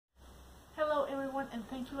and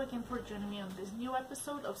thank you again for joining me on this new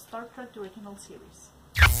episode of Star Trek The Original Series.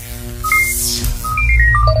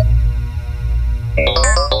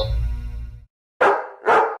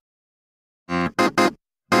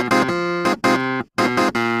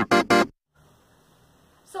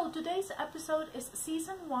 So today's episode is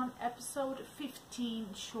Season 1, Episode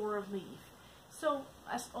 15, Shore of Leave. So,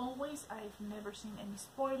 as always, I've never seen any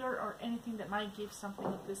spoiler or anything that might give something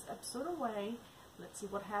of this episode away. Let's see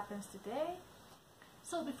what happens today.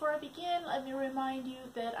 So before I begin, let me remind you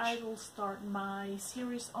that I will start my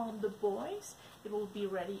series on The Boys. It will be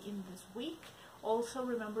ready in this week. Also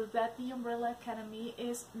remember that the Umbrella Academy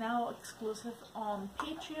is now exclusive on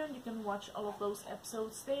Patreon. You can watch all of those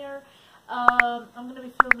episodes there. I'm going to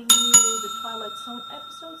be filming the Twilight Zone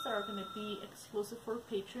episodes that are going to be exclusive for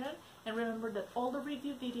Patreon. And remember that all the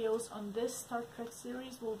review videos on this Star Trek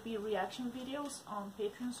series will be reaction videos on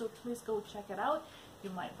Patreon, so please go check it out. You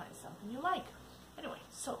might find something you like. Anyway,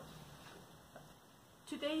 so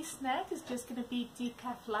today's snack is just going to be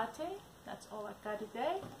decaf latte. That's all I've got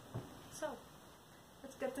today. So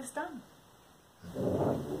let's get this done.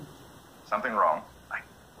 Something wrong? A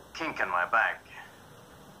kink in my back.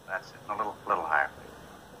 That's it. A little higher.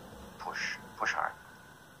 Push hard.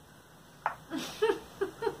 Thank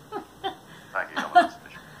you, young lady.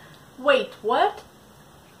 Wait, what?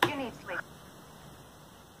 You need sleep.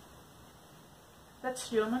 That's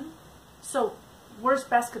human. So, where's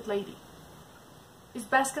Basket Lady? Is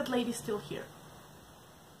Basket Lady still here?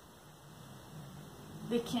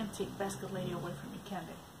 They can't take Basket Lady away from me, can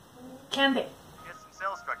they? Can they? Here's some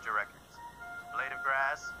cell structure records. Blade of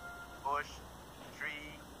grass, bush,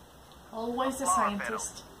 tree. Always a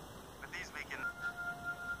scientist. With these we can...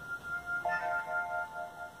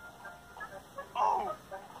 Oh!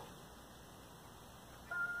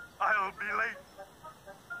 I'll be late.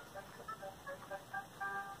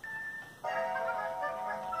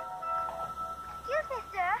 Excuse me,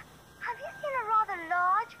 sir. Have you seen a rather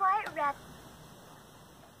large white rabbit?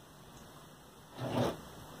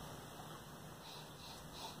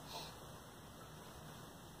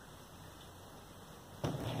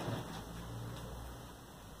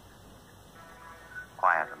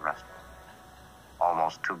 Quiet and restful.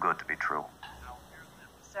 Almost too good to be true.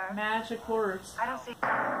 Sir? Magic words. I don't see...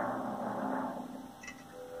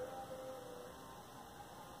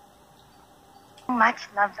 much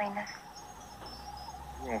loveliness.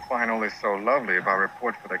 You won't find all this so lovely if our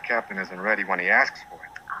report for the captain isn't ready when he asks for it.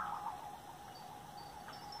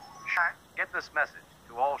 Get this message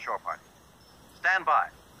to all shore parties. Stand by.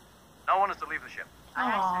 No one is to leave the ship.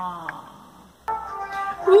 Aww.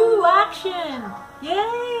 Ooh, action!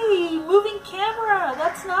 Yay! Moving camera!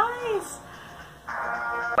 That's nice!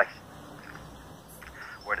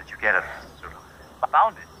 Where did you get it? I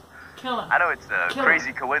found it. Kill him. I know it's a Kill crazy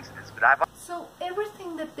him. coincidence, but I've... So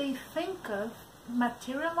everything that they think of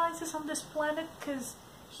materializes on this planet because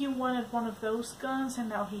he wanted one of those guns and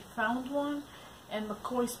now he found one. And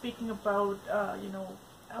McCoy speaking about,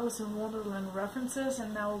 Alice in Wonderland references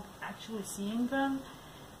and now actually seeing them.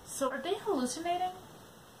 So are they hallucinating?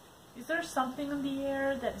 Is there something in the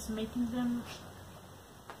air that is making them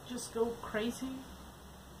just go crazy?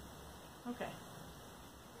 Okay.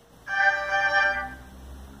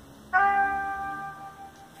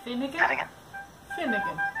 Finnegan?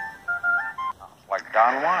 Finnegan. It's like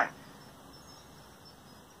Don Juan.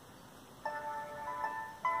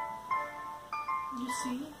 You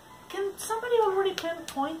see? Can somebody already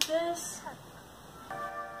pinpoint this?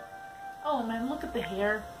 Oh man, look at the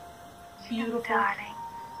hair. Beautiful. Darling.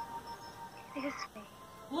 It is me.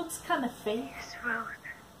 Looks kind of fake. It's Ruth.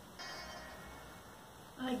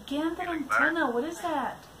 Again, that antenna, what is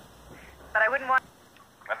that? But I wouldn't want...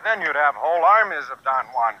 And then you'd have whole armies of Don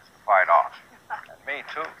Juans to fight off. And me,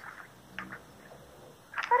 too.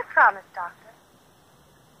 What a promise, Doctor.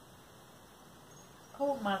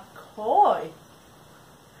 Oh, McCoy.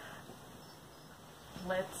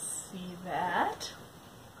 Let's see that.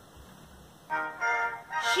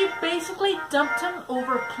 She basically dumped him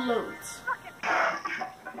over clothes.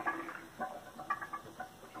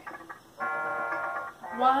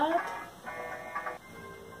 What?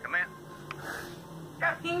 Come in.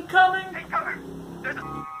 Incoming? Hey, come here. There's a...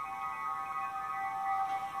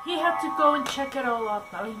 He had to go and check it all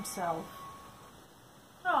out by himself.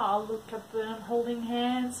 Oh, look at them holding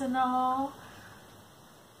hands and all.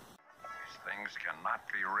 These things cannot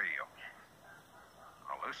be real.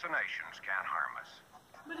 Hallucinations can't harm us.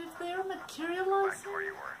 But if they're Back materializing... to where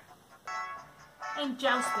you were. And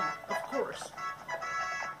jousting, of course.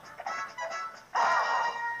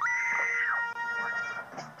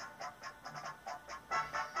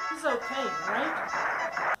 He's okay,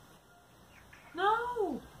 right? No?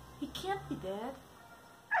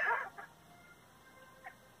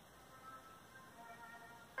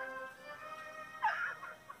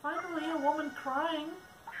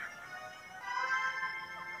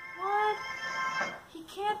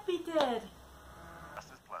 can't be dead.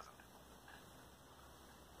 Just as pleasant.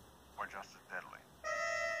 Or just as deadly.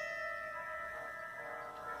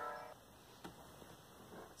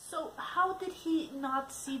 So how did he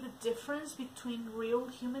not see the difference between real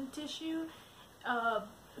human tissue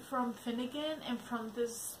from Finnegan and from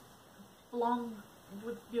this blonde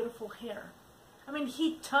with beautiful hair? I mean,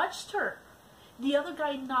 he touched her. The other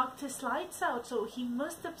guy knocked his lights out, so he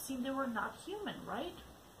must have seen they were not human, right?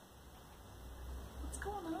 What's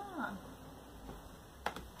going on? I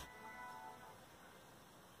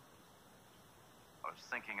was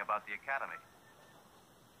thinking about the academy.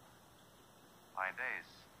 Fine days.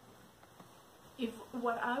 If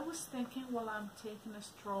what I was thinking while I'm taking a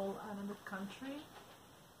stroll out in the country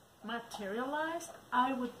materialized,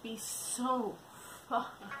 I would be so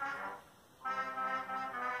fucked.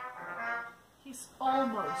 He's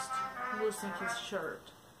almost losing his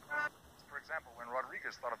shirt. For example, when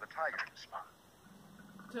Rodriguez thought of the tiger spot.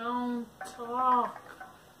 Don't talk.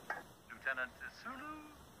 Lieutenant Sulu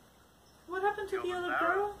What happened to the other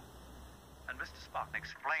girl? and Mr. Spock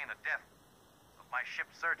explain the death of my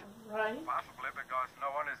ship's surgeon. Right. Possibly because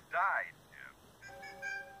no one has died.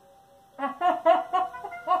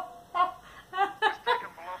 It's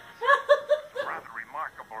taken below for rather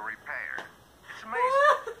remarkable repair. It's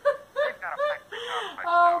amazing. They've got a factory complex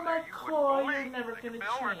Oh, down there. You McCoy, wouldn't you're believe never they gonna could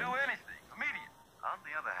build or do change. anything. Immediate. On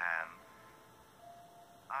the other hand,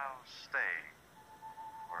 I'll stay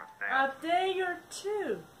for a day. A day or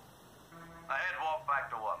two. I had walked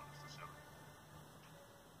back to one, Mr. Sulu.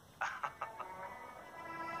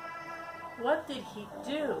 What did he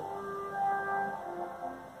do?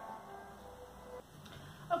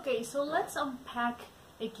 Okay, so let's unpack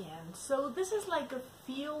again. So this is like a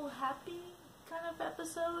feel happy kind of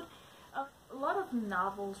episode. A lot of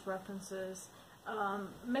novels references,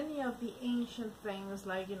 many of the ancient things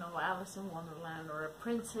like, you know, Alice in Wonderland or a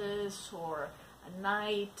princess or a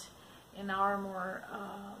knight in armor.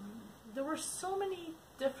 There were so many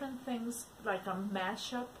different things, like a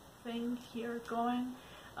mashup thing here going.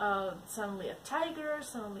 Suddenly a tiger,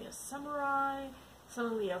 suddenly a samurai,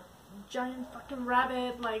 suddenly a giant fucking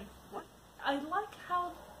rabbit. Like, what? I like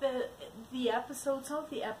how the episodes, some of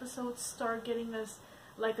the episodes start getting us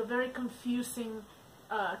like a very confusing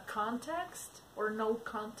context or no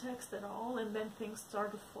context at all, and then things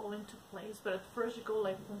start to fall into place. But at first you go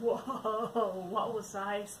like, whoa, what was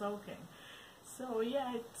I smoking? So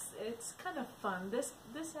yeah, it's kind of fun. This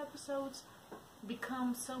episodes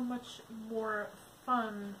become so much more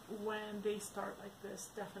fun when they start like this,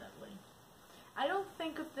 definitely. I don't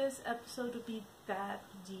think of this episode to be that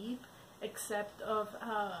deep, except of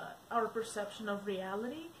our perception of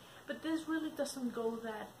reality, but this really doesn't go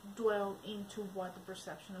that dwell into what the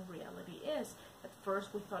perception of reality is. At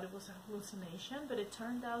first we thought it was a hallucination, but it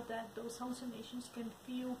turned out that those hallucinations can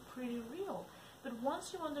feel pretty real. But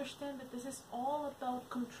once you understand that this is all about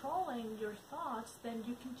controlling your thoughts, then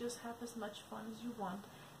you can just have as much fun as you want,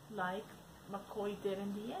 like McCoy did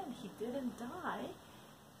in the end. He didn't die,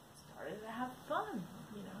 started to have fun,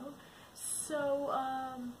 you know. So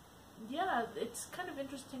yeah, it's kind of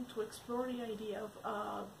interesting to explore the idea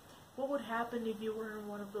of what would happen if you were in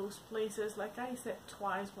one of those places. Like I said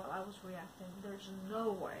twice while I was reacting, there's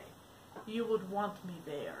no way you would want me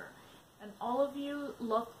there. And all of you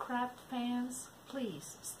Lovecraft fans,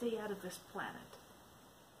 please stay out of this planet.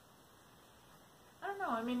 I don't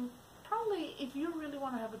know, I mean, probably if you really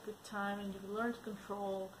want to have a good time and you learn to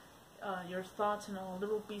control your thoughts and all, there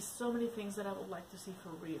will be so many things that I would like to see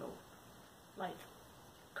for real. Like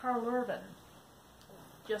Carl Urban,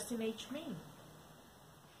 Justin H. Mean.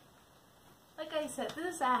 Like I said,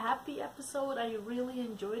 this is a happy episode. I really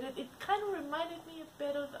enjoyed it. It kind of reminded me a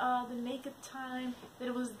bit of The Naked Time, that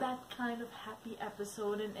it was that kind of happy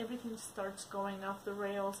episode and everything starts going off the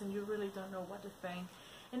rails and you really don't know what to think.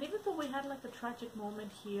 And even though we had like a tragic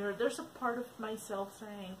moment here, there's a part of myself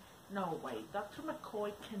saying, no way, Dr.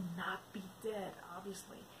 McCoy cannot be dead,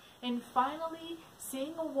 obviously. And finally,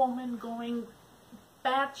 seeing a woman going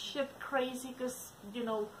batshit crazy because, you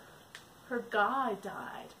know, her guy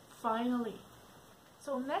died. Finally.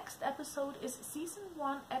 So next episode is Season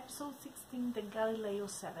 1, Episode 16, the Galileo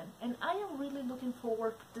 7. And I am really looking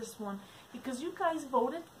forward to this one because you guys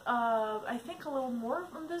voted, I think, a little more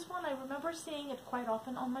on this one. I remember seeing it quite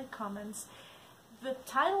often on my comments. The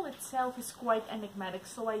title itself is quite enigmatic,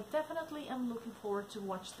 so I definitely am looking forward to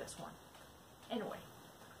watch this one. Anyway,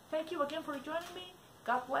 thank you again for joining me.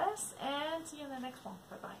 God bless, and see you in the next one.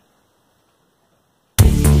 Bye-bye.